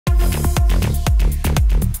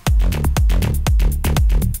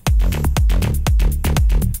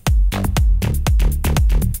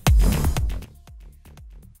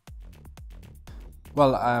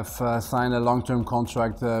Well, I've signed a long-term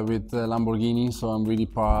contract with Lamborghini, so I'm really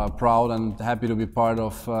proud and happy to be part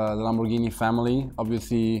of the Lamborghini family.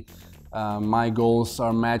 Obviously, my goals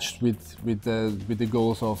are matched with the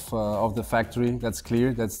goals of the factory. That's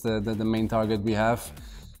clear. That's the main target we have.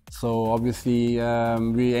 So obviously,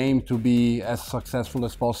 we aim to be as successful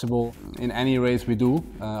as possible in any race we do.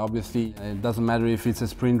 Obviously, it doesn't matter if it's a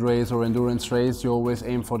sprint race or endurance race. You always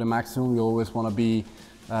aim for the maximum. You always want to be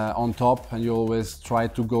on top, and you always try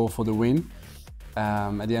to go for the win.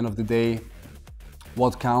 At the end of the day,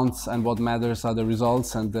 what counts and what matters are the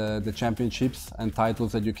results and the championships and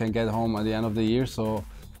titles that you can get home at the end of the year. So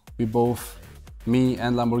we both, me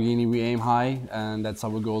and Lamborghini, we aim high, and that's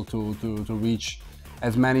our goal to reach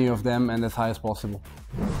as many of them and as high as possible.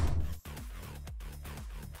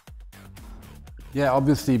 Yeah,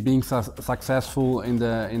 obviously being successful in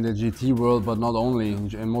the GT world, but not only in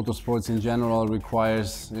motorsports in general,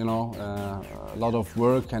 requires a lot of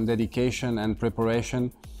work and dedication and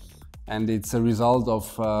preparation, and it's a result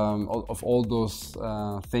of all those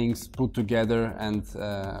things put together and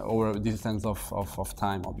over a distance of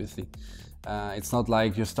time. Obviously, it's not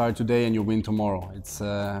like you start today and you win tomorrow. It's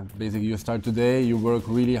basically you start today, you work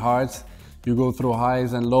really hard, you go through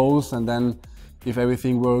highs and lows, and then if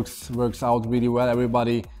everything works out really well,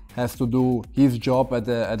 everybody has to do his job at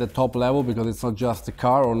the top level, because it's not just the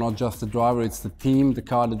car or not just the driver, it's the team, the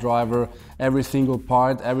car, the driver. Every single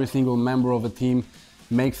part, every single member of a team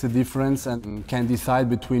makes a difference and can decide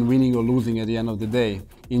between winning or losing at the end of the day.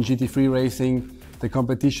 In GT3 racing, the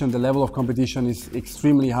competition, the level of competition is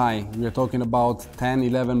extremely high. We are talking about 10,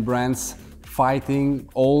 11 brands fighting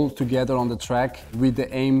all together on the track with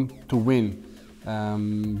the aim to win.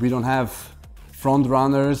 We don't have front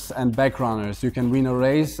runners and back runners. You can win a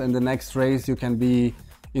race, and the next race you can be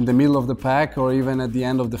in the middle of the pack or even at the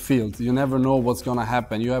end of the field. You never know what's gonna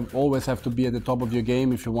happen. You always have to be at the top of your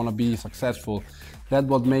game if you want to be successful. That's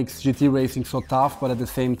what makes GT racing so tough, but at the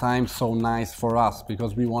same time so nice for us,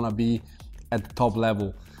 because we want to be at the top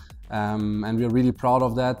level. And we're really proud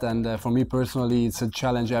of that, and for me personally, it's a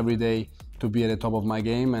challenge every day to be at the top of my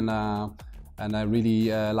game, and I really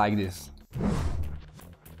like this.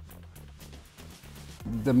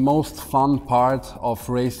 The most fun part of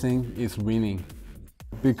racing is winning,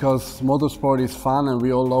 because motorsport is fun and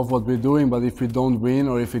we all love what we're doing, but if we don't win,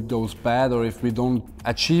 or if it goes bad, or if we don't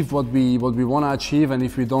achieve what we want to achieve, and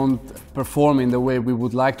if we don't perform in the way we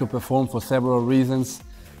would like to perform for several reasons,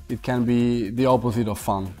 it can be the opposite of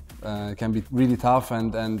fun. It can be really tough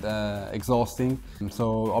and exhausting.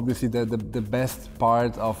 So obviously the best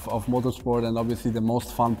part of motorsport, and obviously the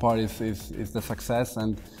most fun part is the success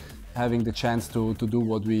and having the chance to do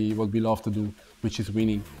what we love to do, which is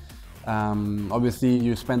winning. Obviously,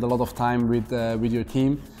 you spend a lot of time with your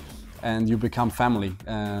team, and you become family.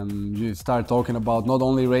 You start talking about not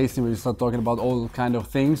only racing, but you start talking about all kind of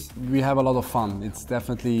things. We have a lot of fun. It's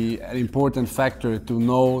definitely an important factor to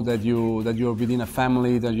know that you're within a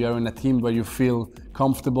family, that you're in a team where you feel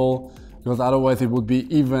comfortable, because otherwise it would be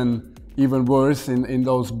even worse in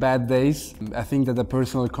those bad days. I think that the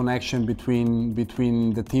personal connection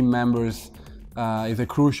between the team members is a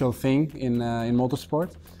crucial thing in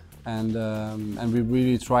motorsport, and we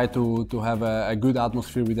really try to have a good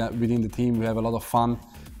atmosphere within the team. We have a lot of fun.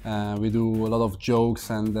 We do a lot of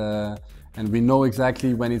jokes, and we know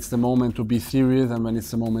exactly when it's the moment to be serious and when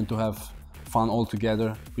it's the moment to have fun all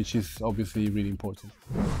together, which is obviously really important.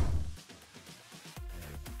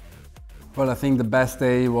 Well, I think the best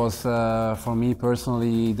day was, for me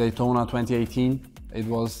personally, Daytona 2018. It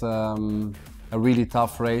was a really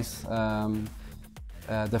tough race.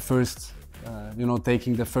 The first,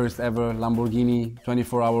 taking the first ever Lamborghini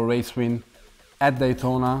 24-hour race win at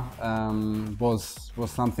Daytona was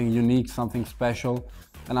something unique, something special,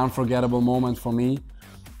 an unforgettable moment for me,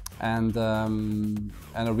 and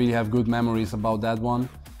I really have good memories about that one.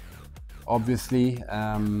 Obviously,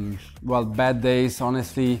 well, bad days,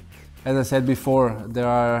 honestly. As I said before,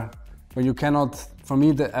 when you cannot, for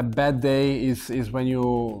me, a bad day is when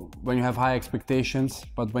you have high expectations,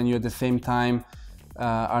 but when you at the same time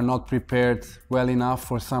are not prepared well enough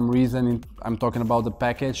for some reason. I'm talking about the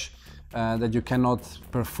package, that you cannot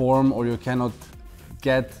perform, or you cannot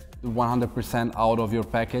get 100% out of your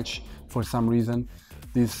package for some reason.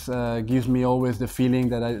 This gives me always the feeling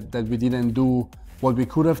that we didn't do what we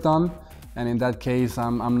could have done. And in that case,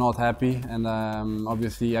 I'm not happy, and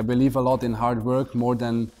obviously I believe a lot in hard work more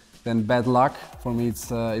than bad luck. For me,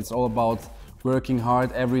 it's all about working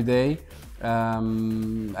hard every day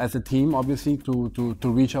as a team, obviously, to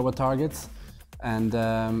reach our targets. And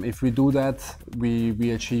if we do that,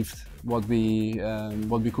 we achieved what we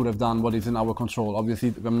could have done, what is in our control.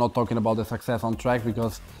 Obviously, I'm not talking about the success on track,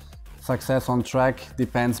 because success on track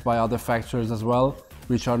depends by other factors as well,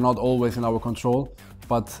 which are not always in our control.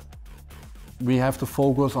 But we have to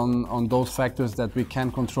focus on those factors that we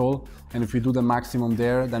can control, and if we do the maximum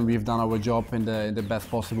there, then we've done our job in the best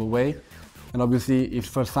possible way. And obviously, if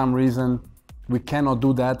for some reason we cannot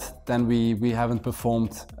do that, then we haven't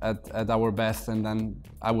performed at our best, and then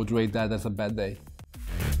I would rate that as a bad day.